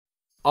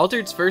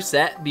Altered's first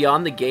set,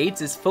 Beyond the Gates,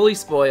 is fully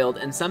spoiled,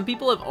 and some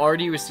people have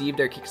already received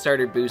their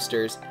Kickstarter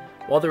boosters.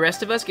 While the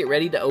rest of us get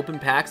ready to open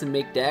packs and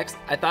make decks,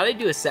 I thought I'd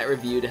do a set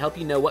review to help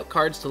you know what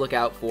cards to look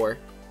out for.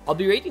 I'll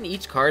be rating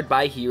each card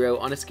by hero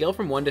on a scale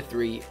from 1 to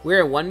 3, where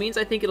a 1 means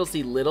I think it'll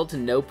see little to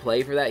no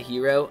play for that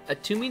hero, a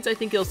 2 means I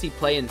think it'll see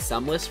play in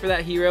some lists for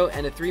that hero,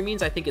 and a 3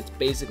 means I think it's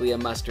basically a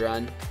must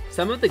run.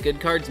 Some of the good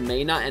cards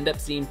may not end up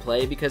seeing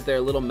play because they're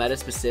a little meta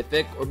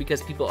specific or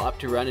because people opt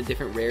to run a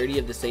different rarity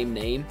of the same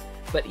name,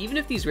 but even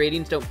if these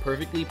ratings don't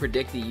perfectly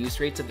predict the use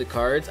rates of the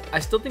cards, I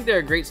still think they're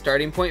a great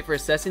starting point for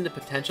assessing the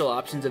potential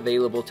options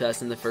available to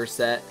us in the first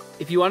set.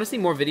 If you want to see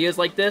more videos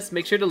like this,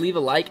 make sure to leave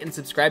a like and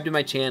subscribe to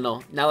my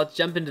channel. Now let's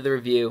jump into the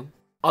review.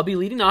 I'll be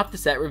leading off the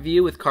set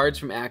review with cards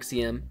from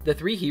Axiom. The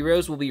 3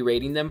 heroes we'll be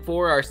rating them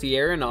for are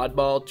Sierra and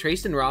Oddball,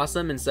 Trace and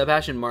Rossum, and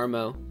Subhash and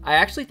Marmo. I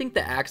actually think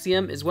that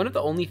Axiom is one of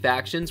the only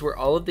factions where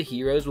all of the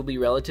heroes will be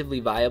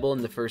relatively viable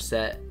in the first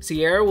set.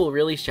 Sierra will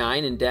really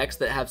shine in decks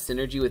that have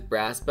synergy with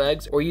Brass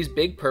Bugs or use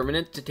big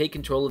permanents to take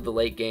control of the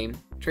late game.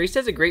 Trace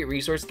has a great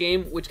resource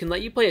game, which can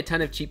let you play a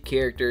ton of cheap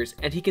characters,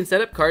 and he can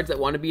set up cards that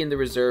want to be in the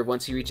reserve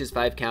once he reaches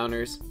 5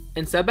 counters.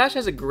 And Subhash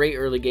has a great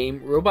early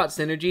game, robot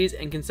synergies,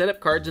 and can set up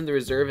cards in the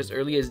reserve as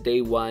early as day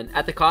 1,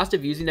 at the cost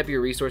of using up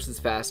your resources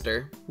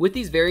faster. With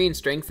these varying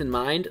strengths in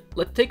mind,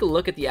 let's take a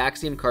look at the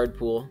Axiom card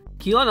pool.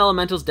 Keylon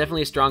Elemental is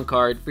definitely a strong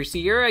card. For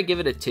Sierra, I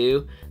give it a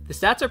 2. The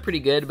stats are pretty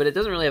good, but it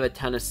doesn't really have a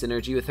ton of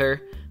synergy with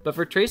her. But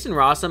for Trace and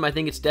Rossum, I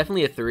think it's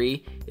definitely a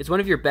 3. It's one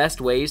of your best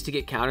ways to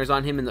get counters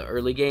on him in the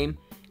early game.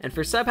 And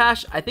for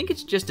Subhash, I think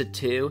it's just a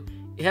 2.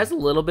 It has a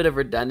little bit of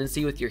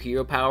redundancy with your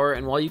hero power,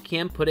 and while you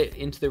can put it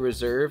into the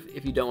reserve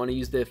if you don't want to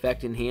use the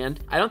effect in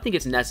hand, I don't think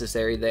it's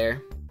necessary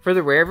there. For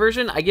the rare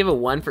version, I give a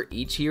 1 for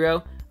each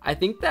hero. I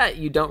think that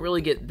you don't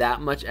really get that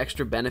much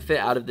extra benefit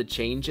out of the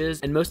changes,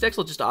 and most decks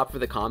will just opt for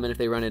the common if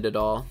they run it at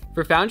all.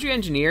 For Foundry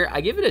Engineer, I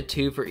give it a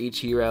 2 for each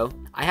hero.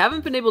 I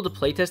haven't been able to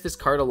playtest this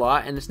card a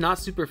lot, and it's not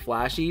super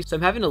flashy, so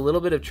I'm having a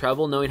little bit of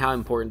trouble knowing how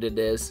important it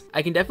is.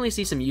 I can definitely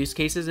see some use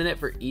cases in it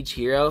for each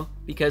hero,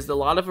 because a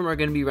lot of them are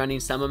going to be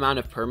running some amount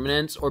of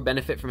permanence or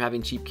benefit from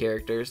having cheap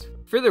characters.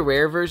 For the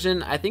rare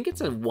version, I think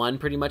it's a 1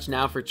 pretty much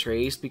now for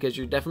Trace, because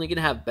you're definitely going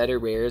to have better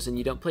rares and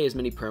you don't play as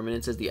many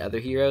permanents as the other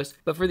heroes.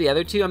 But for the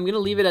other 2, I'm going to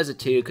leave it as a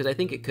 2 because I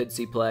think it could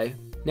see play.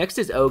 Next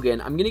is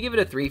Ogun. I'm going to give it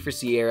a 3 for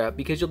Sierra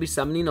because you'll be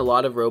summoning a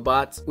lot of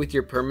robots with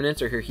your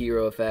permanents or her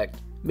hero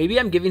effect. Maybe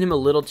I'm giving him a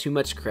little too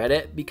much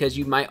credit because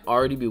you might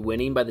already be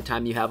winning by the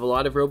time you have a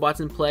lot of robots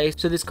in play,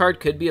 so this card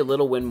could be a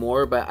little win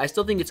more, but I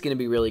still think it's going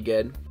to be really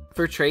good.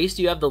 For Trace,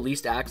 you have the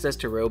least access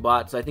to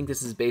robots, so I think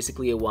this is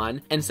basically a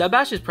 1. And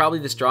Subhash is probably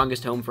the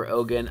strongest home for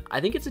Ogun. I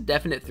think it's a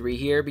definite 3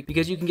 here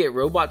because you can get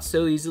robots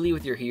so easily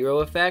with your hero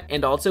effect,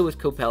 and also with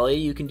Kopeli,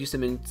 you can do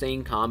some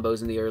insane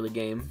combos in the early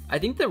game. I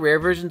think the rare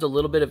version's a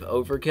little bit of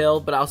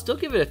overkill, but I'll still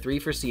give it a 3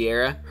 for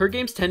Sierra. Her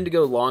games tend to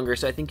go longer,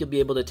 so I think you'll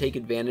be able to take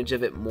advantage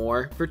of it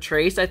more. For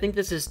Trace, I think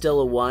this is still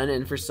a 1,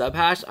 and for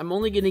Subhash, I'm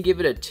only going to give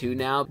it a 2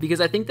 now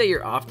because I think that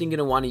you're often going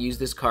to want to use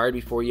this card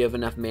before you have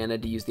enough mana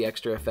to use the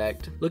extra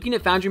effect. Looking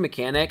at Foundry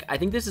Mechanic, I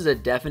think this is a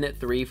definite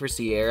 3 for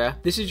Sierra.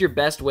 This is your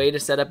best way to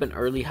set up an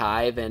early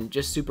hive and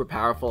just super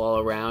powerful all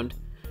around.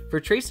 For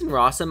Trace and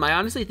Rossum, I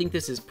honestly think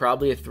this is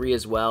probably a 3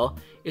 as well.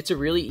 It's a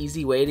really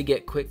easy way to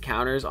get quick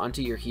counters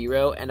onto your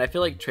hero, and I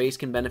feel like Trace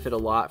can benefit a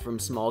lot from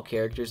small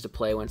characters to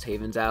play once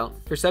Haven's out.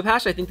 For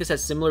Subhash, I think this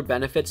has similar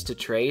benefits to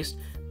Trace,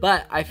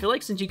 but I feel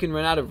like since you can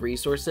run out of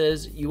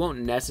resources, you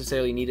won't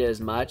necessarily need it as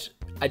much.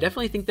 I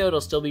definitely think though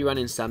it'll still be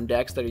running some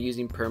decks that are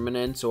using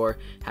permanents or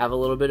have a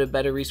little bit of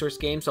better resource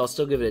game, so I'll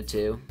still give it a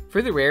 2.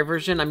 For the rare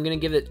version, I'm going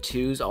to give it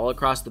 2s all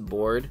across the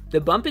board. The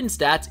bump in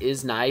stats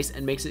is nice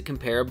and makes it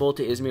comparable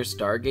to Izmir's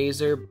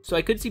Stargazer, so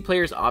I could see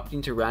players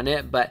opting to run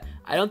it, but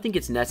I don't think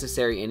it's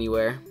necessary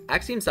anywhere.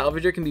 Axiom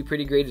Salvager can be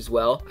pretty great as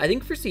well. I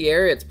think for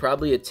Sierra, it's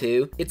probably a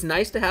 2. It's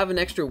nice to have an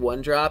extra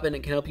 1-drop and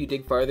it can help you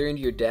dig farther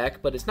into your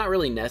deck, but it's not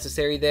really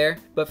necessary there.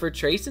 But for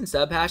Trace and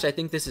Subhash, I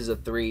think this is a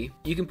 3.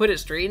 You can put it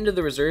straight into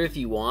the reserve if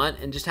you want,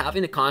 and just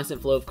having a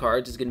constant flow of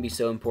cards is going to be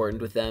so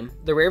important with them.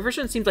 The rare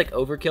version seems like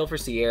overkill for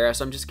Sierra,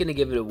 so I'm just going to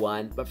give it a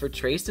 1. But for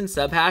Trace and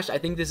Subhash, I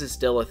think this is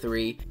still a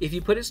 3. If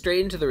you put it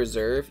straight into the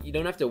reserve, you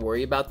don't have to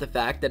worry about the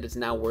fact that it's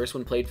now worse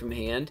when played from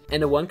hand,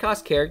 and a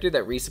 1-cost character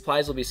that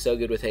resupplies will be so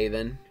good with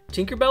Haven.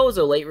 Tinkerbell was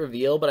a late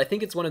reveal, but I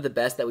think it's one of the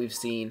best that we've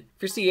seen.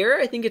 For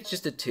Sierra, I think it's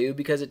just a 2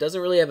 because it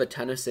doesn't really have a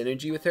ton of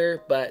synergy with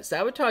her, but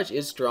Sabotage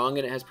is strong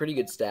and it has pretty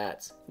good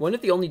stats. One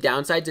of the only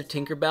downsides of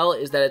Tinkerbell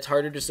is that it's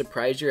harder to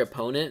surprise your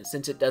opponent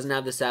since it doesn't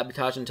have the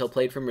Sabotage until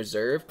played from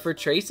reserve. For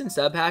Trace and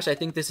Subhash, I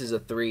think this is a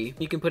 3.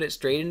 You can put it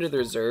straight into the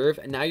reserve,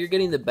 and now you're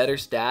getting the better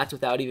stats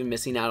without even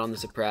missing out on the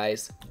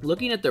surprise.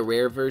 Looking at the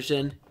rare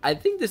version, I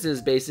think this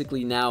is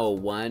basically now a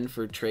 1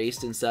 for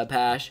Trace and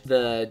Subhash.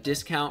 The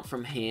discount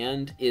from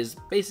hand is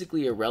basically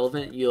basically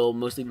irrelevant. You'll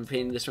mostly be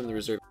paying this from the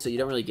reserve, so you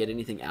don't really get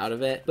anything out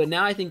of it. But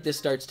now I think this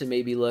starts to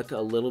maybe look a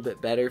little bit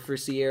better for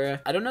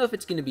Sierra. I don't know if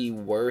it's going to be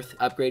worth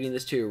upgrading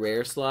this to a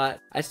rare slot.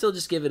 I still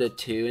just give it a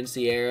 2 in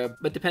Sierra,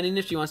 but depending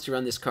if she wants to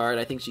run this card,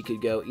 I think she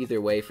could go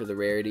either way for the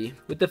rarity.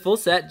 With the full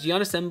set,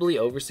 Geon Assembly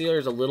Overseer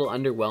is a little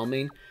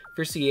underwhelming.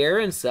 For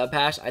Sierra and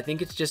Subhash, I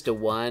think it's just a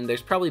 1.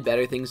 There's probably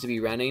better things to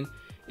be running.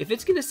 If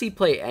it's going to see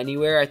play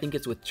anywhere, I think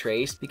it's with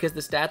Trace, because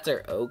the stats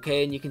are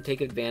okay and you can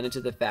take advantage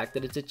of the fact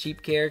that it's a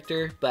cheap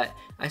character, but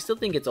I still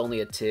think it's only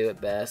a 2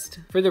 at best.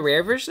 For the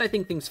rare version, I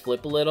think things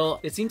flip a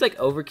little. It seems like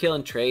Overkill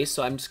and Trace,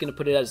 so I'm just going to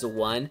put it as a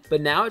 1, but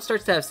now it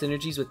starts to have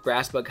synergies with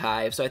Brassbug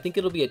Hive, so I think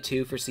it'll be a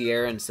 2 for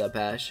Sierra and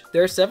Subhash.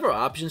 There are several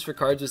options for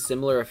cards with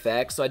similar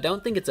effects, so I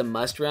don't think it's a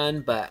must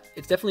run, but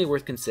it's definitely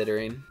worth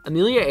considering.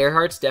 Amelia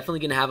Earhart's definitely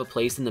going to have a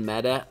place in the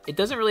meta. It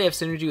doesn't really have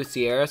synergy with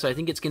Sierra, so I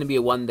think it's going to be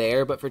a 1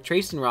 there, but for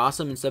Trace and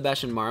Rossum and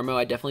Subhash and Marmo,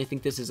 I definitely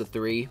think this is a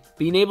 3.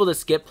 Being able to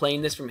skip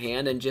playing this from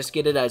hand and just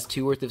get it as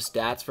 2 worth of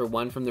stats for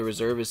 1 from the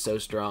reserve is so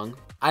strong.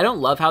 I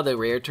don't love how the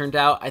rare turned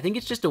out. I think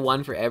it's just a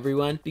 1 for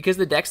everyone, because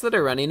the decks that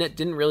are running it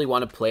didn't really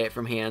want to play it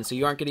from hand, so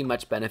you aren't getting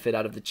much benefit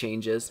out of the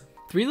changes.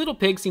 Three Little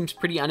Pigs seems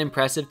pretty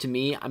unimpressive to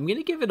me. I'm going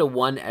to give it a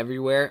 1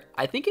 everywhere.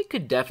 I think it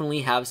could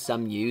definitely have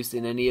some use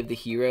in any of the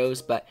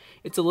heroes, but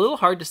it's a little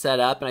hard to set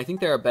up, and I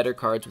think there are better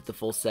cards with the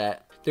full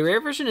set. The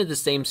rare version is the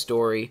same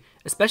story,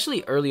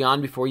 especially early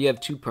on before you have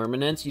 2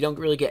 permanents. You don't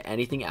really get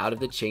anything out of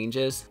the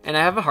changes, and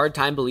I have a hard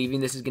time believing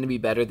this is going to be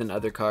better than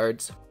other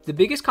cards. The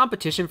biggest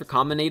competition for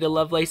Combinata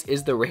Lovelace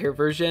is the rare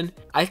version.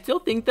 I still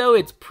think though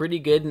it's pretty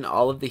good in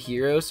all of the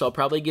heroes, so I'll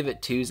probably give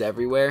it 2s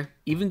everywhere.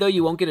 Even though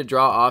you won't get a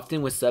draw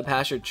often with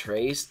Subhash or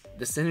Trace,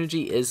 the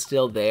synergy is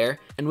still there,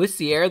 and with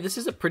Sierra, this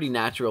is a pretty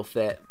natural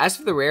fit. As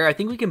for the rare, I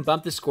think we can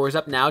bump the scores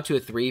up now to a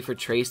 3 for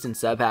Trace and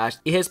Subhash.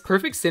 It has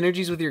perfect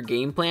synergies with your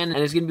game plan,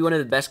 and is going to be one of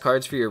the best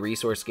cards for your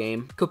resource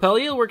game.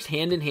 Coppelia works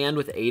hand in hand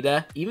with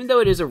Ada. Even though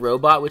it is a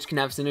robot which can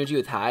have synergy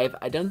with Hive,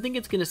 I don't think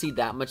it's going to see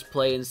that much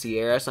play in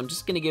Sierra, so I'm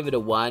just going to give it a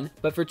 1.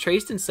 But for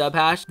Trace and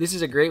Subhash, this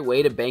is a great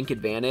way to bank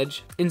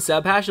advantage. In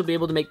Subhash, you'll be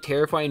able to make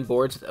terrifying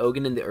boards with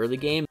Ogun in the early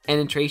game, and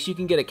in Trace, you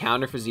can get a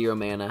counter for 0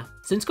 mana.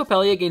 Since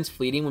Coppelia gains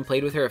fleeting when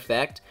played with her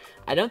effect,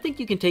 I don't think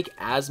you can take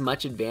as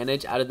much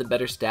advantage out of the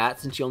better stats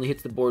since she only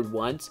hits the board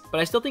once, but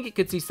I still think it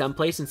could see some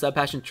place in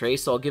Subhash and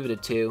Trace, so I'll give it a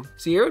 2.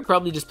 Sierra would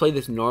probably just play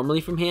this normally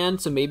from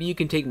hand, so maybe you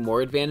can take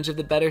more advantage of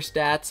the better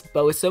stats,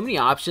 but with so many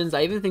options,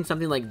 I even think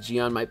something like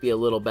Geon might be a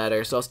little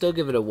better, so I'll still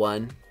give it a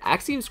 1.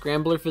 Axiom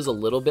Scrambler feels a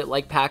little bit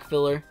like Pack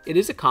Filler. It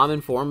is a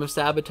common form of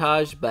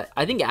Sabotage, but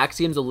I think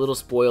Axiom's a little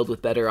spoiled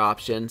with better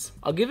options.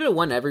 I'll give it a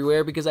 1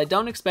 everywhere because I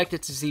don't expect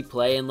it to see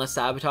play unless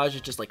Sabotage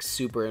is just like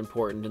super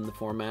important in the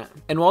format.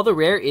 And while the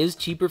rare is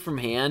cheaper from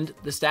hand,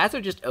 the stats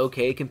are just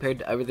okay compared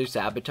to other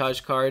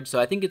Sabotage cards, so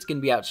I think it's going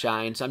to be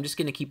outshined, so I'm just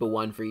going to keep a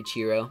 1 for each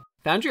hero.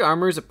 Foundry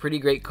Armor is a pretty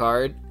great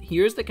card.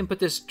 Heroes that can put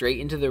this straight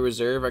into the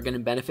reserve are going to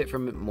benefit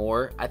from it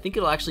more. I think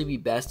it'll actually be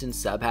best in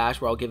Subhash,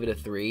 where I'll give it a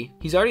 3.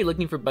 He's already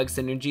looking for bug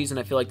synergies, and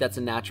I feel like that's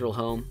a natural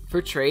home.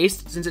 For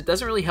Trace, since it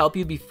doesn't really help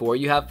you before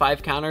you have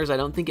 5 counters, I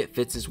don't think it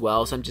fits as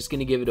well, so I'm just going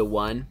to give it a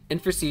 1.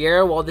 And for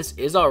Sierra, while this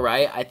is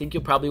alright, I think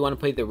you'll probably want to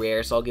play the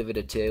rare, so I'll give it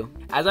a 2.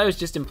 As I was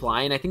just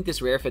implying, I think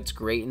this rare fits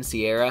great in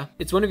Sierra.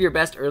 It's one of your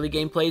best early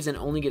game plays and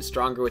only gets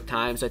stronger with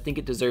time, so I think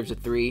it deserves a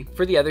 3.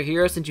 For the other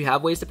heroes, since you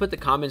have ways to put the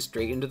common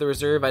straight into the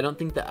reserve, I don't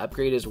think the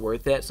upgrade is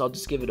worth it, so I'll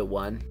just give it a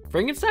 1.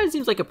 Frankenstein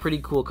seems like a pretty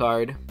cool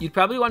card. You'd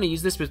probably want to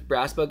use this with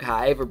Brassbug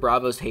Hive or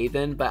Bravo's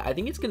Haven, but I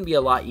think it's going to be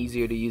a lot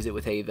easier to use it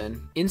with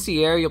Haven. In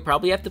Sierra, you'll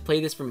probably have to play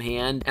this from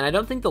hand, and I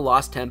don't think the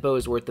lost tempo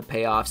is worth the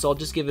payoff, so I'll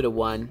just give it a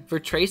 1. For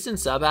Trace and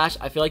Subhash,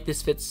 I feel like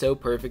this fits so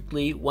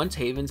perfectly. Once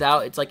Haven's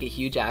out, it's like a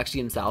huge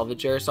Axiom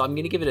salvager, so I'm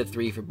going to give it a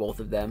 3 for both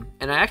of them.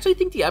 And I actually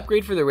think the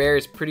upgrade for the rare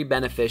is pretty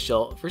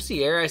beneficial. For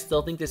Sierra, I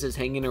still think this is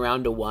hanging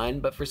around a 1,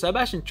 but for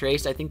Subhash and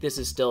Trace, I think this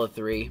is still a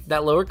 3.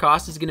 That lower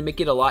cost is going to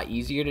make it a lot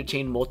easier to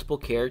chain multiple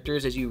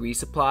characters as you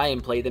resupply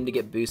and play them to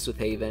get boosts with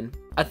Haven.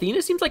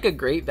 Athena seems like a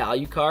great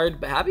value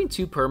card, but having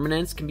 2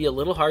 permanents can be a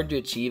little hard to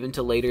achieve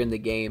until later in the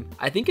game.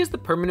 I think as the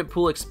permanent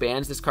pool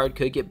expands, this card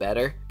could get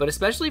better, but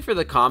especially for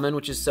the common,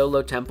 which is so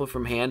low tempo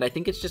from hand, I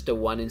think it's just a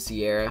 1 in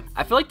Sierra.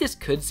 I feel like this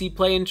could see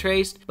play in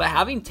Traced, but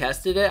having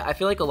tested it, I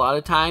feel like a lot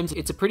of times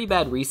it's a pretty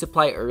bad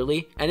resupply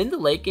early, and in the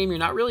late game, you're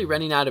not really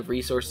running out of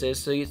resources,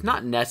 so it's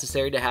not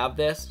necessary to have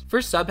this. For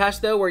Subhash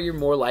though, where you're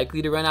more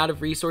likely to run out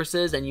of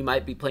resources and you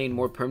might be playing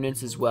more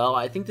permanents as well,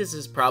 I think this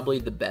is probably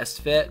the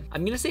best fit.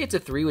 I'm gonna say it's a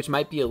 3, which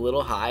might be a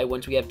little high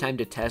once we have time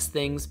to test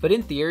things, but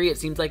in theory it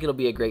seems like it'll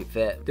be a great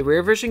fit. The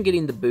rare version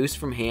getting the boost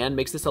from hand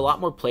makes this a lot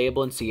more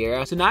playable in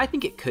Sierra, so now I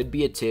think it could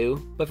be a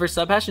 2, but for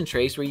Subhash and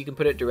Trace, where you can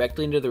put it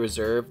directly into the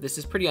reserve, this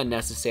is pretty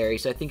unnecessary,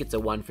 so I think it's a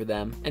 1 for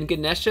them. And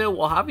Ganesha,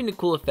 while having a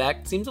cool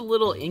effect, seems a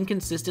little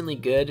inconsistently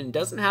good and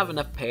doesn't have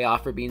enough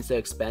payoff for being so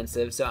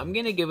expensive, so I'm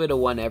gonna give it a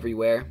 1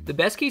 everywhere. The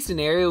best case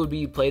scenario would be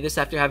you play this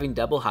after having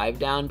double Hive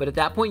down, but at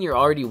that point you're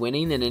already winning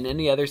winning, and in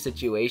any other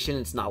situation,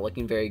 it's not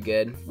looking very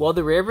good. While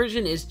the rare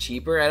version is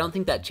cheaper, I don't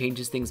think that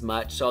changes things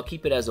much, so I'll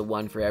keep it as a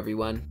 1 for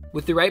everyone.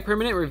 With the right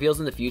permanent reveals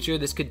in the future,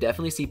 this could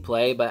definitely see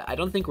play, but I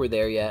don't think we're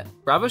there yet.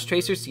 Bravo's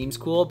Tracer seems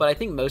cool, but I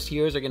think most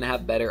heroes are going to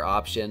have better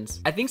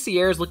options. I think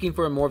Sierra is looking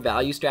for a more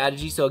value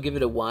strategy, so I'll give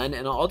it a 1,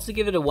 and I'll also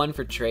give it a 1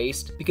 for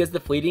Traced, because the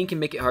fleeting can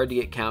make it hard to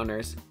get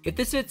counters. If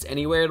this hits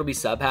anywhere, it'll be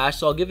sub-hash,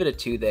 so I'll give it a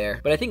 2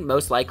 there. But I think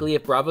most likely,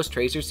 if Bravo's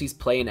Tracer sees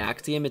play in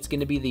Axiom, it's going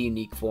to be the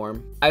unique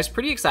form. I was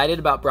pretty excited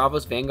about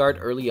Bravo's Vanguard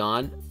early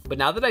on, but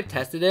now that I've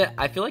tested it,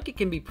 I feel like it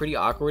can be pretty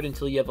awkward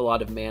until you have a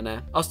lot of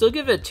mana. I'll still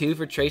give it a 2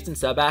 for Traced and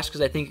Sub-Hash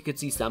because I think it could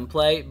see some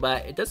play,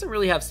 but it doesn't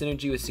really have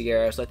synergy with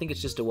Sierra, so I think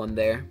it's just a 1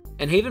 there.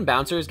 And Haven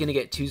Bouncer is going to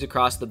get 2s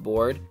across the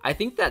board. I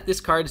think that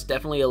this card is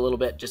definitely a little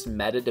bit just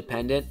meta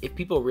dependent. If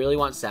people really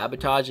want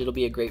Sabotage, it'll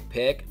be a great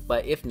pick,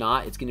 but if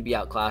not, it's going to be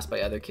outclassed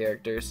by other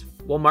characters.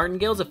 While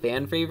Martingale's a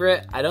fan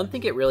favorite, I don't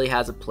think it really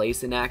has a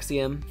place in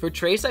Axiom. For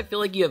Trace, I feel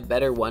like you have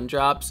better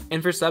 1-drops,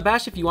 and for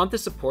Sub-Hash, if you want the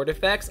support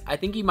effects, I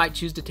think you might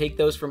choose to take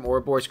those from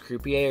Ourobor's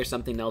Croupier or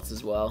something else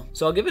as well.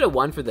 So I'll give it a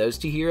 1 for those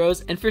 2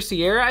 heroes, and for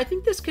Sierra, I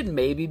think this could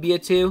maybe be a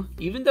 2.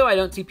 Even though I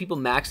don't see people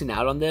maxing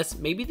out on this,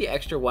 maybe the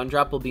extra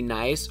 1-drop will be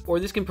nice, or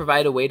this can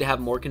provide a way to have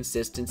more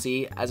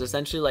consistency as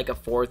essentially like a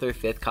 4th or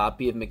 5th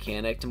copy of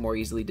Mechanic to more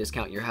easily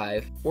discount your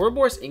Hive.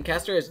 Ourobor's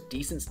Incaster has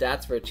decent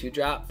stats for a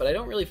 2-drop, but I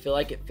don't really feel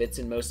like it fits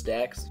in most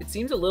decks. It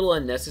seems a little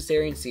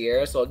unnecessary in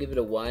Sierra, so I'll give it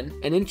a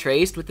 1. And in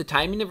Traced, with the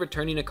timing of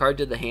returning a card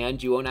to the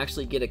hand, you won't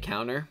actually get a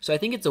counter, so I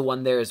think it's a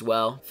 1 there as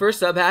well. For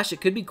Sub-Hash,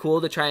 it could be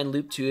cool to try and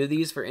loop 2 of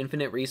these for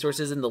infinite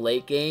resources in the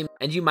late game,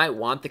 and you might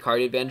want the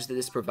card advantage that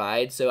this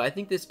provides, so I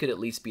think this could at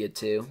least be a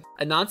 2.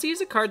 Anansi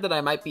is a card that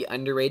I might be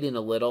underrating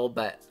a little,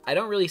 but I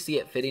don't really see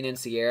it fitting in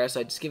Sierra, so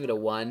I just give it a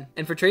 1.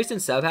 And for Traced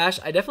and Sub-Hash,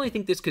 I definitely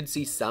think this could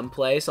see some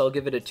play, so I'll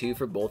give it a 2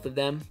 for both of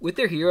them. With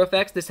their hero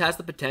effects, this has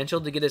the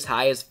potential to get as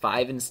high as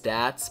 5 in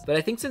stats, but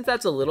I think since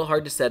that's a little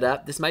hard to set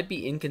up, this might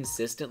be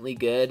inconsistently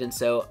good, and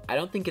so I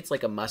don't think it's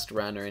like a must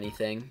run or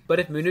anything. But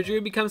if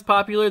Munadru becomes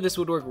popular, this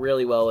would work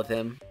really well with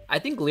him. I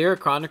think Lyra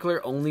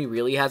Chronicler only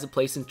really has a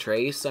place in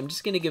Trace, so I'm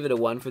just going to give it a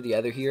 1 for the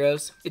other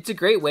heroes. It's a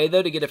great way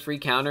though to get a free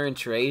counter in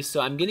Trace,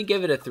 so I'm going to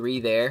give it a 3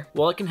 there.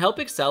 While it can help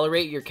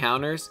accelerate your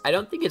counters, I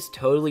don't think it's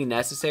totally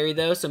necessary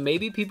though, so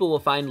maybe people will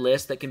find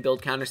lists that can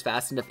build counters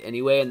fast enough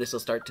anyway, and this will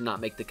start to not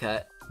make the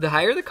cut. The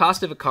higher the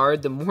cost of a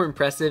card, the more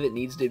impressive it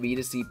needs to be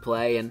to see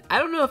play, and I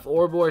don't know if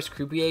Ourobor's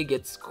Croupier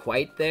gets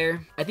quite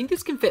there. I think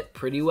this can fit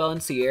pretty well in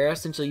Sierra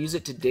since you'll use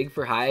it to dig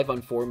for Hive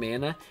on 4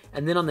 mana,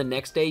 and then on the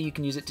next day you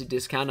can use it to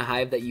discount a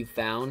Hive that you've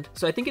found,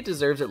 so I think it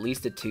deserves at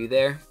least a 2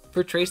 there.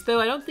 For Trace though,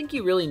 I don't think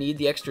you really need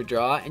the extra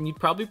draw, and you'd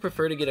probably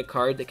prefer to get a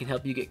card that can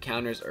help you get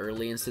counters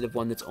early instead of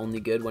one that's only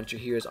good once your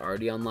hero's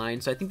already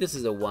online, so I think this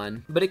is a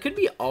 1. But it could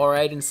be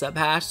alright in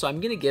Sub-Hash, so I'm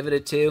gonna give it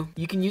a 2.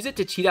 You can use it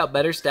to cheat out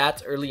better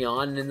stats early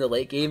on, and in the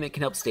late game it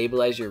can help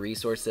stabilize your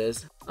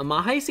resources.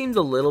 Amahe seems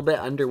a little bit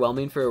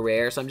underwhelming for a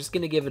rare, so I'm just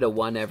gonna give it a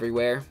 1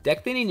 everywhere.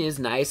 Deck thinning is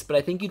nice, but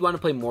I think you'd want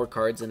to play more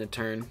cards in a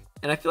turn.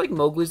 And I feel like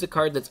Mowgli's a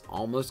card that's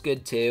almost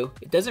good too.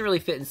 It doesn't really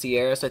fit in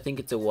Sierra, so I think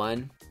it's a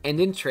 1. And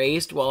in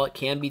Traced, while it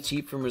can be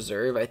cheap from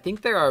reserve, I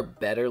think there are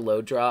better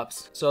low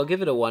drops, so I'll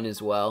give it a 1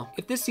 as well.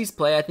 If this sees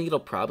play, I think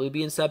it'll probably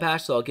be in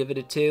Sub-Hash, so I'll give it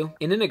a 2.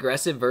 In an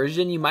aggressive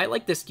version, you might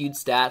like the skewed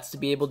stats to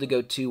be able to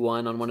go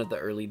 2-1 on one of the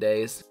early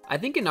days. I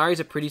think Inari's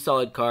a pretty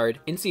solid card.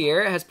 In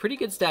Sierra, it has pretty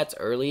good stats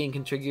early and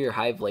can trigger your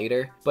Hive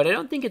later, but I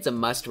don't think it's a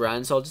must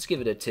run, so I'll just give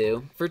it a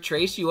 2. For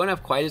Trace, you won't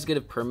have quite as good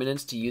of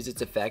permanence to use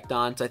its effect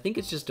on, so I think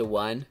it's just a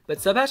 1.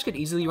 But Sub-Hash could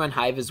easily run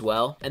Hive as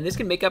well, and this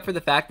can make up for the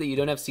fact that you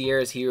don't have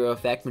Sierra's hero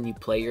effect when you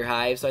play your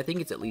Hive, so I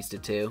think it's at least a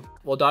 2.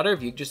 While Daughter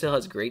of Yggdrasil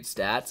has great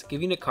stats,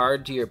 giving a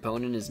card to your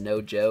opponent is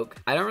no joke.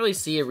 I don't really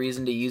see a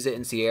reason to use it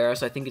in Sierra,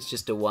 so I think it's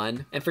just a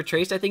 1. And for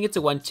Trace, I think it's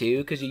a 1 too,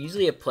 because you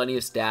usually have plenty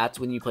of stats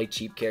when you play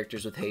cheap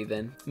characters with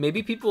Haven.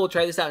 Maybe people will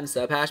try this out in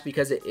Sub-Hash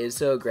because it is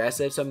so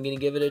aggressive, so I'm going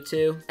to give it a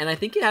 2. And I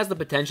think it has the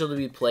potential to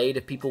be played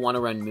if people want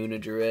to run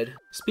Munadruid.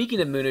 Speaking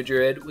of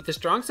Munadruid, with a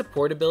strong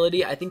support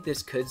ability, I think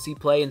this could see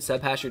play in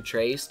Sub-Hash or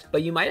Traced,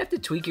 but you might have to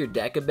tweak your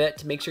deck a bit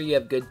to make sure you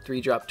have good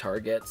 3-drop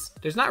targets.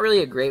 There's not really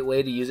a great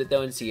way to use it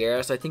though in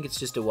Sierra, so I think it's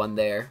just a 1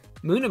 there.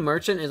 Moon and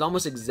Merchant is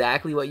almost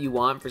exactly what you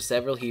want for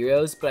several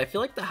heroes, but I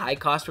feel like the high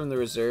cost from the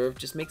reserve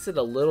just makes it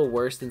a little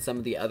worse than some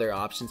of the other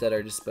options at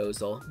our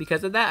disposal.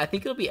 Because of that, I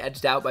think it'll be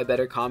edged out by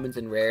better commons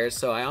and rares,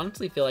 so I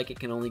honestly feel like it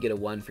can only get a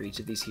 1 for each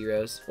of these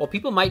heroes. While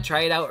people might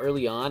try it out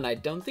early on, I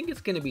don't think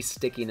it's going to be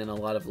sticking in a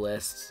lot of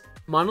lists.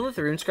 Monolith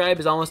Runescribe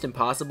is almost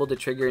impossible to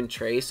trigger in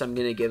Trace, so I'm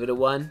going to give it a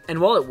 1.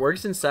 And while it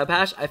works in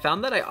Sub-Hash, I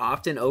found that I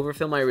often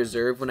overfill my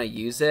reserve when I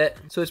use it,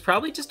 so it's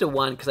probably just a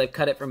 1 because I've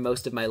cut it from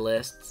most of my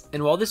lists.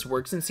 And while this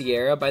works in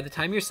Sierra, by the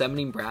time you're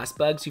summoning Brass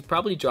Bugs, you've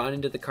probably drawn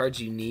into the cards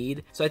you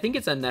need, so I think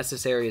it's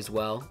unnecessary as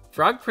well.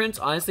 Frog Prince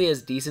honestly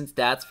has decent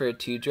stats for a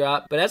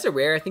 2-drop, but as a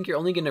rare, I think you're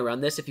only going to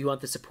run this if you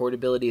want the support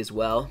ability as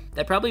well.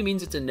 That probably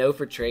means it's a no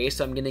for Trace,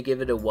 so I'm going to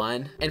give it a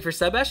 1. And for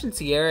Sub-Hash and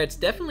Sierra, it's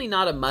definitely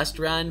not a must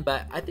run,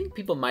 but I think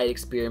people might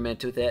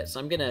experiment with it, so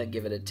I'm gonna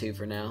give it a 2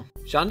 for now.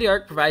 Jean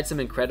d'Arc provides some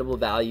incredible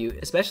value,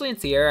 especially in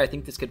Sierra. I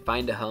think this could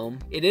find a home.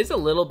 It is a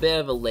little bit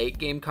of a late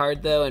game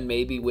card though, and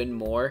maybe win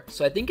more,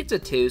 so I think it's a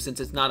 2 since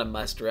it's not a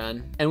must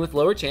run. And with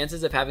lower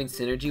chances of having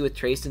synergy with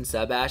Traced and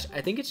Subash,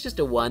 I think it's just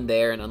a 1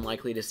 there and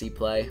unlikely to see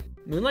play.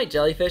 Moonlight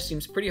Jellyfish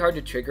seems pretty hard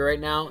to trigger right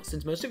now,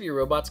 since most of your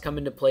robots come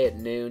into play at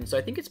noon, so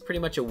I think it's pretty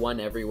much a 1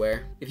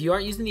 everywhere. If you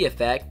aren't using the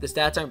effect, the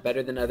stats aren't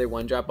better than other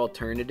 1-drop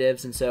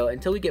alternatives, and so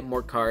until we get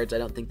more cards, I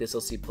don't think this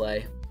will see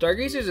play.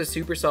 Stargazer is a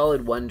super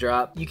solid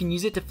 1-drop. You can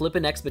use it to flip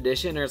an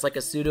expedition or as like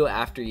a pseudo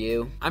after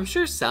you. I'm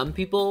sure some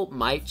people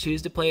might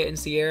choose to play it in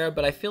Sierra,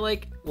 but I feel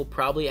like we'll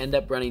probably end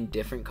up running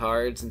different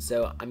cards, and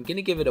so I'm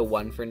gonna give it a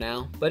 1 for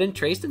now. But in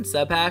Traced and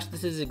Subhash,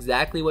 this is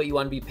exactly what you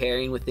want to be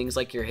pairing with things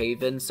like your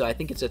Haven, so I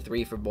think it's a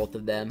 3 for both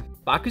of them.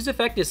 Baku's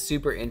effect is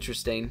super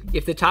interesting.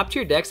 If the top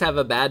tier decks have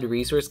a bad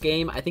resource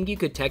game, I think you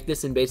could tech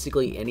this in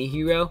basically any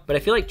hero, but I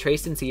feel like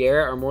Traced and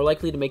Sierra are more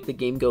likely to make the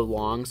game go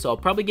long, so I'll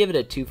probably give it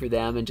a 2 for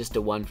them and just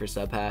a 1 for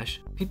Subhash.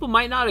 People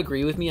might not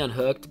agree with me on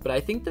Hooked, but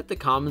I think that the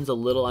common's a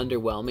little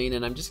underwhelming,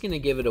 and I'm just gonna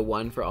give it a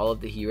 1 for all of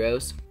the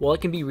heroes. While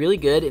it can be really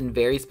good in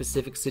very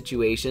specific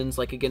situations,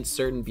 like against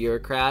certain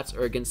bureaucrats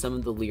or against some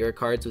of the Lyra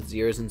cards with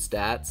zeros and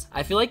stats,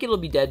 I feel like it'll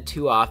be dead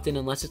too often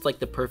unless it's like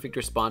the perfect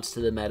response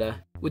to the meta.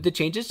 With the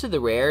changes to the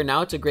rare,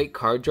 now it's a great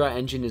card draw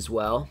engine as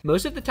well.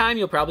 Most of the time,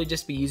 you'll probably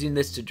just be using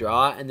this to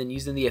draw and then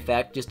using the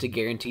effect just to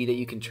guarantee that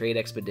you can trade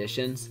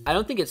expeditions. I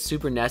don't think it's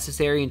super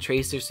necessary in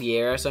Trace or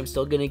Sierra, so I'm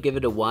still gonna give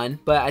it a 1,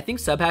 but I think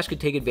Subhash could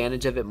take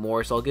advantage of it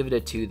more, so I'll give it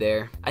a 2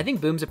 there. I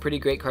think Boom's a pretty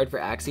great card for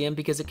Axiom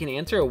because it can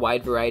answer a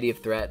wide variety of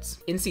threats.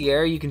 In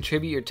Sierra, you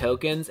contribute your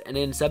tokens, and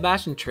in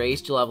Subhash and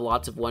Trace, you'll have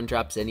lots of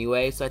 1-drops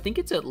anyway, so I think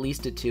it's at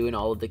least a 2 in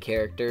all of the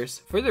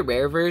characters. For the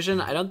rare version,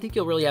 I don't think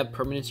you'll really have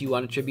permanents you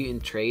want to tribute in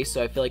Trace,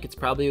 so I feel like it's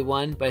probably a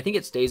 1, but I think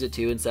it stays a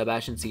 2 in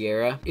Subash and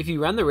Sierra. If you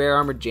run the rare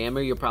armored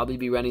jammer, you'll probably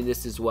be running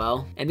this as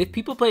well. And if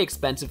people play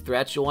expensive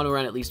threats, you'll want to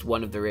run at least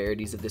one of the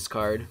rarities of this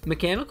card.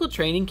 Mechanical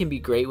training can be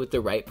great with the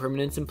right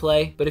permanents in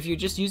play, but if you're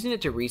just using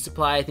it to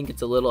resupply, I think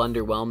it's a little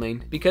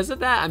underwhelming. Because of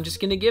that, I'm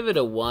just gonna give it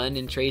a 1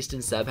 in Traced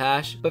and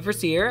Subhash, but for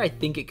Sierra, I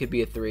think it could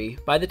be a 3.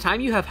 By the time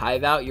you have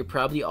Hive out, you're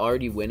probably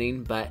already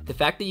winning, but the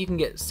fact that you can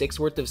get 6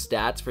 worth of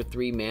stats for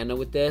 3 mana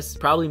with this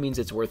probably means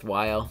it's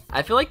worthwhile.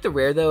 I feel like the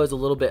rare though is a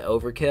little bit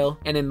overkill,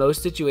 and in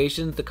most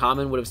situations, the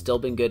common would have still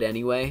been good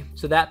anyway.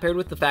 So that paired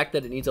with the fact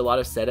that it needs a lot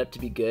of setup to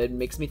be good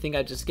makes me think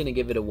I'm just gonna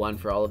give it a 1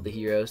 for all of the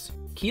heroes.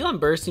 Keelon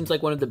Burst seems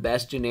like one of the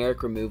best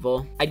generic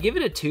removal. I'd give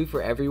it a 2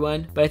 for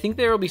everyone, but I think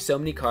there will be so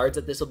many cards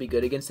that this will be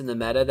good against in the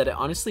meta that it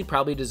honestly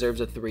probably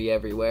deserves a 3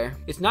 everywhere.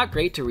 It's not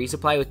great to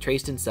resupply with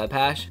Traced and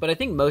Subhash, but I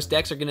think most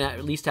decks are gonna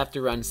at least have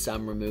to run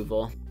some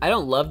removal. I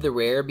don't love the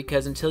rare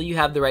because until you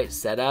have the right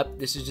setup,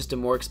 this is just a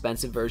more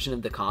expensive version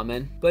of the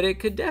common, but it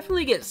could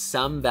definitely get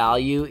some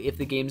value if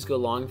the games go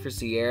long for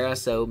Sierra,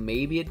 so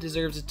maybe it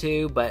deserves a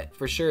 2, but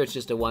for sure it's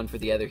just a 1 for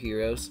the other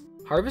heroes.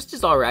 Harvest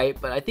is alright,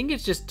 but I think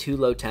it's just too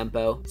low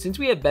tempo. Since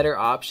we have better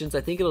options,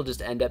 I think it'll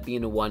just end up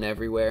being a 1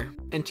 everywhere.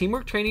 And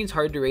Teamwork Training is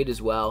hard to rate as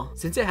well.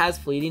 Since it has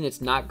fleeting, it's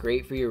not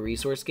great for your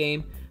resource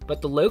game, but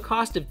the low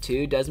cost of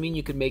 2 does mean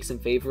you could make some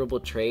favorable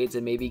trades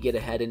and maybe get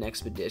ahead in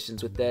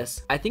expeditions with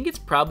this. I think it's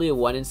probably a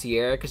 1 in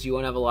Sierra because you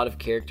won't have a lot of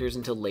characters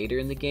until later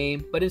in the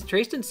game, but in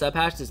Traced and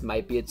Subhash this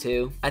might be a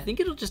 2. I think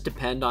it'll just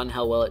depend on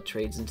how well it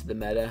trades into the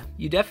meta.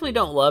 You definitely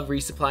don't love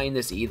resupplying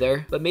this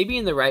either, but maybe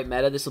in the right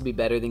meta this will be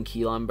better than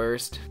Keelon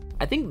Burst.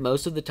 I think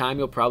most of the time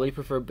you'll probably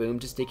prefer Boom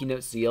to Sticky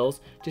Note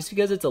Seals just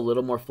because it's a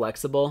little more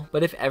flexible,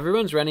 but if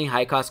everyone's running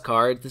high cost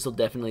cards, this will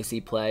definitely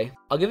see play.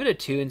 I'll give it a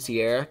 2 in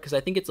Sierra because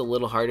I think it's a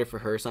little harder for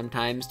her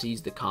sometimes to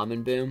use the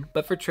common Boom,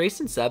 but for Trace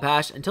and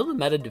Subhash, until the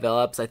meta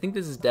develops, I think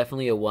this is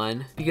definitely a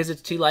 1 because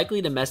it's too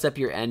likely to mess up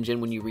your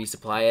engine when you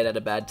resupply it at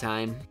a bad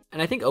time.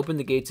 And I think Open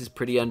the Gates is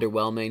pretty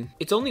underwhelming.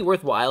 It's only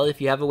worthwhile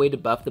if you have a way to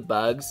buff the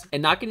bugs,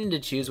 and not getting to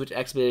choose which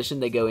expedition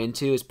they go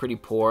into is pretty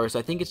poor, so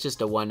I think it's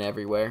just a 1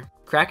 everywhere.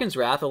 Kraken's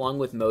Wrath, along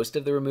with most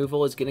of the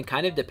removal, is going to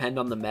kind of depend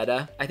on the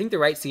meta. I think the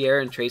right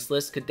Sierra and Trace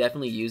list could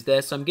definitely use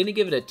this, so I'm going to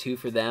give it a 2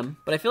 for them,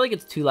 but I feel like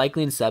it's too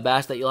likely in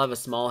Subash that you'll have a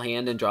small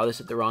hand and draw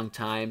this at the wrong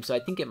time, so I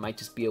think it might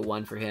just be a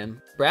 1 for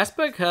him.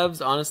 Brassbug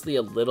Hub's honestly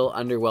a little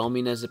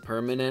underwhelming as a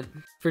permanent.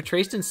 For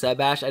Traced and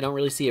Subash, I don't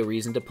really see a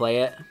reason to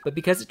play it, but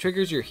because it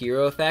triggers your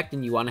hero effect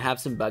and you want to have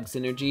some bug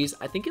synergies,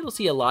 I think it'll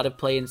see a lot of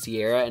play in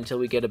Sierra until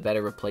we get a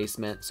better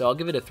replacement, so I'll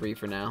give it a 3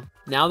 for now.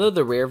 Now though,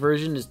 the rare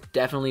version is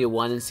definitely a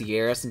 1 in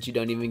Sierra since you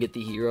don't even get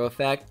the hero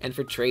effect, and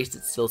for Traced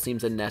it still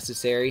seems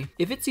unnecessary.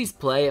 If it sees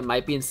play, it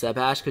might be in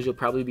Subhash because you'll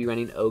probably be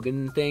running Ogun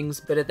and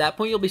things, but at that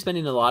point you'll be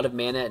spending a lot of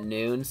mana at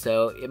noon,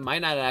 so it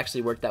might not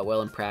actually work that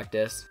well in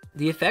practice.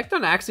 The effect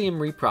on Axiom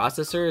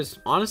Reprocessor is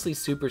honestly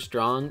super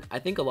strong. I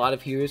think a lot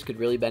of heroes could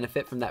really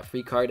benefit from that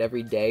free card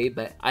every day,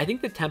 but I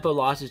think the tempo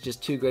loss is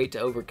just too great to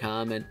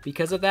overcome, and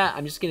because of that,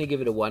 I'm just going to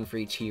give it a 1 for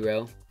each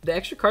hero. The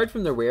extra card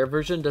from the rare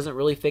version doesn't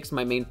really fix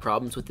my main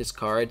problems with this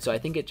card, so I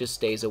think it just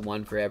stays a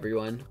 1 for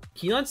everyone.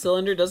 Helon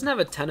Cylinder doesn't have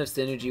a ton of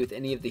synergy with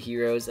any of the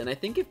heroes, and I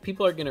think if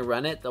people are going to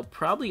run it, they'll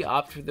probably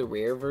opt for the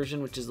rare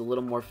version, which is a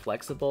little more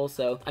flexible,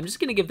 so I'm just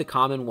going to give the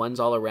common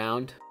 1s all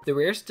around. The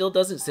rare still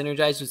doesn't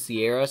synergize with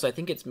Sierra, so I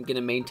think it's going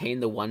to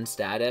maintain the 1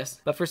 status,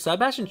 but for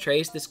Subhash and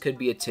Trace, this could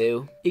be a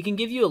 2. It can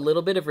give you a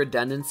little bit of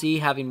redundancy,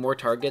 having more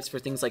targets for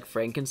things like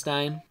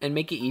Frankenstein, and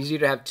make it easier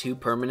to have 2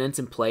 permanents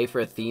in play for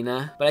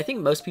Athena, but I think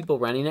most people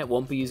running it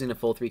won't be using a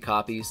full 3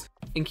 copies.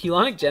 And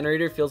Chelonic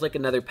Generator feels like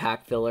another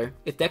pack filler.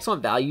 If decks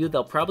want value,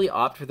 they'll probably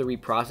opt for the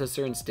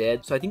Reprocessor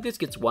instead, so I think this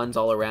gets 1s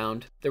all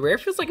around. The rare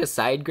feels like a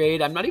side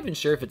grade. I'm not even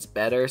sure if it's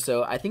better,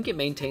 so I think it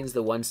maintains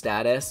the 1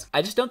 status.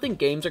 I just don't think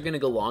games are going to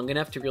go long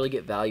enough to really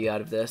get value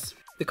out of this.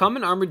 The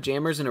common Armored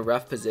Jammer's in a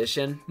rough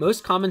position.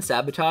 Most common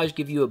Sabotage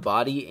give you a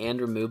body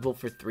and removal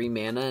for 3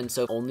 mana, and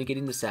so only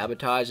getting the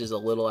Sabotage is a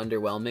little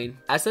underwhelming.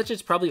 As such,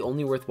 it's probably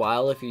only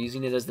worthwhile if you're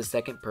using it as the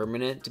second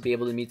permanent to be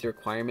able to meet the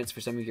requirements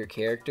for some of your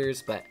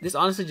characters, but this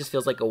honestly just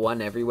feels like a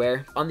 1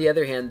 everywhere. On the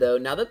other hand though,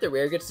 now that the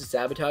rare gets to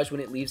Sabotage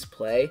when it leaves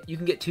play, you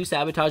can get 2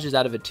 Sabotages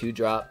out of a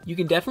 2-drop. You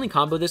can definitely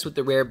combo this with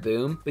the rare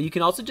Boom, but you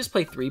can also just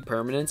play 3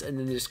 permanents and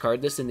then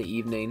discard this in the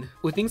evening.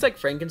 With things like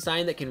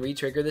Frankenstein that can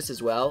re-trigger this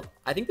as well,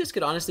 I think this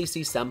could honestly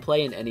see some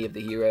play in any of the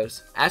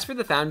heroes. As for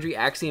the Foundry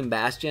Axiom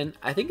Bastion,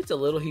 I think it's a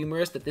little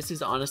humorous that this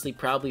is honestly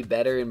probably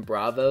better in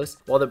Bravos,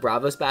 while the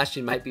Bravos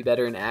Bastion might be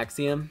better in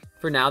Axiom.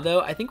 For now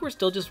though, I think we're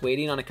still just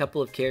waiting on a couple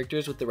of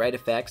characters with the right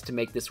effects to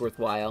make this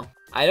worthwhile.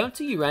 I don't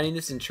see you running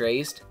this in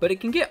Traced, but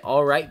it can get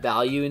alright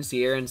value in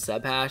Sierra and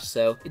Subhash,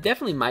 so it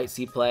definitely might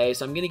see play,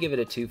 so I'm going to give it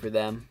a 2 for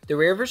them. The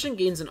rare version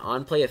gains an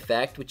on-play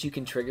effect, which you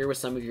can trigger with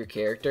some of your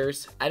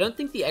characters. I don't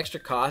think the extra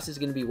cost is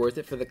going to be worth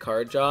it for the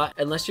card draw,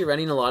 unless you're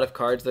running a lot of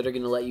cards that are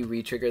going to let you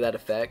re-trigger that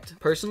effect.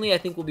 Personally, I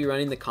think we'll be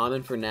running the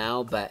common for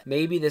now, but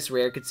maybe this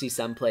rare could see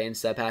some play in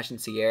Subhash and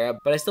Sierra,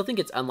 but I still think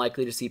it's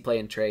unlikely to see play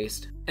in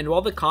Traced. And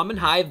while the common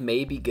Hive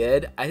may be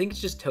good, I think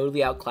it's just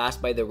totally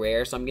outclassed by the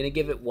rare, so I'm going to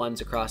give it 1s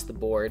across the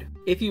board.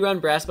 If you run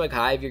Brassbug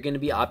Hive, you're going to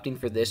be opting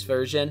for this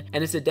version,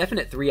 and it's a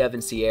definite 3 of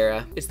in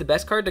Sierra. It's the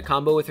best card to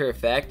combo with her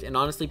effect, and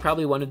honestly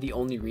probably one of the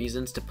only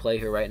reasons to play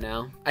her right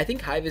now. I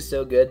think Hive is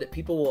so good that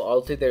people will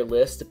alter their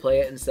lists to play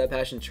it in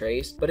Subhash and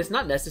Trace, but it's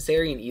not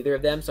necessary in either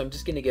of them, so I'm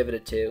just going to give it a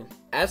 2.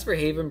 As for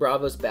Haven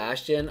Bravos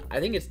Bastion, I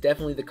think it's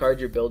definitely the card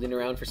you're building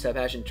around for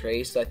Subhash and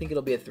Trace, so I think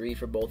it'll be a 3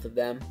 for both of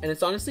them. And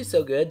it's honestly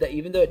so good that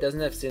even though it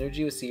doesn't have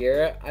synergy with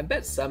Sierra, I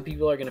bet some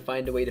people are going to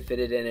find a way to fit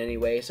it in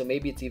anyway, so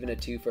maybe it's even a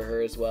 2 for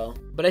her as well.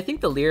 But I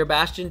think the Lyra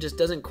Bastion just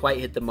doesn't quite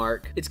hit the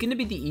mark. It's going to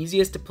be the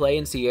easiest to play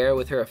in Sierra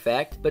with her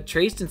effect, but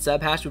Traced and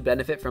Subhash would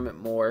benefit from it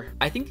more.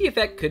 I think the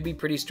effect could be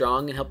pretty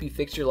strong and help you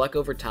fix your luck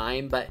over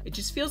time, but it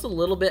just feels a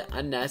little bit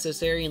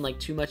unnecessary and like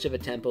too much of a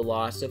tempo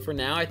loss, so for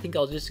now I think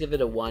I'll just give it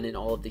a 1 in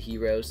all of the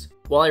heroes.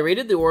 While I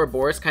rated the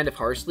Ouroboros kind of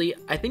harshly,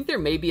 I think there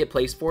may be a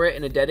place for it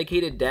in a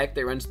dedicated deck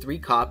that runs 3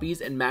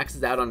 copies and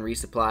maxes out on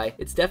resupply.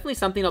 It's definitely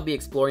something I'll be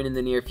exploring in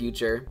the near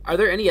future. Are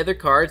there any other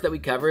cards that we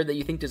covered that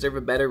you think deserve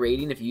a better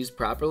rating if used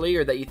properly,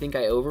 or that you think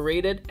I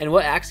overrated? And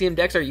what Axiom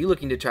decks are you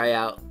looking to try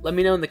out? Let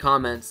me know in the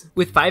comments.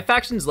 With 5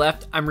 factions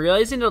left, I'm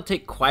realizing it'll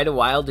take quite a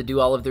while to do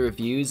all of the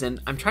reviews, and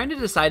I'm trying to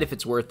decide if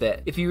it's worth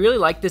it. If you really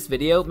like this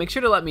video, make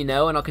sure to let me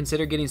know and I'll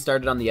consider getting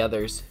started on the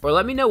others. Or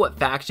let me know what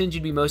factions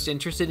you'd be most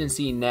interested in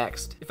seeing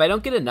next. If I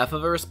don't get enough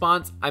of a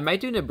response, I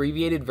might do an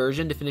abbreviated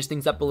version to finish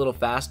things up a little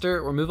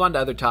faster or move on to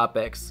other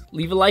topics.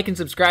 Leave a like and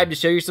subscribe to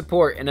show your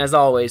support, and as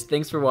always,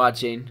 thanks for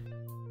watching.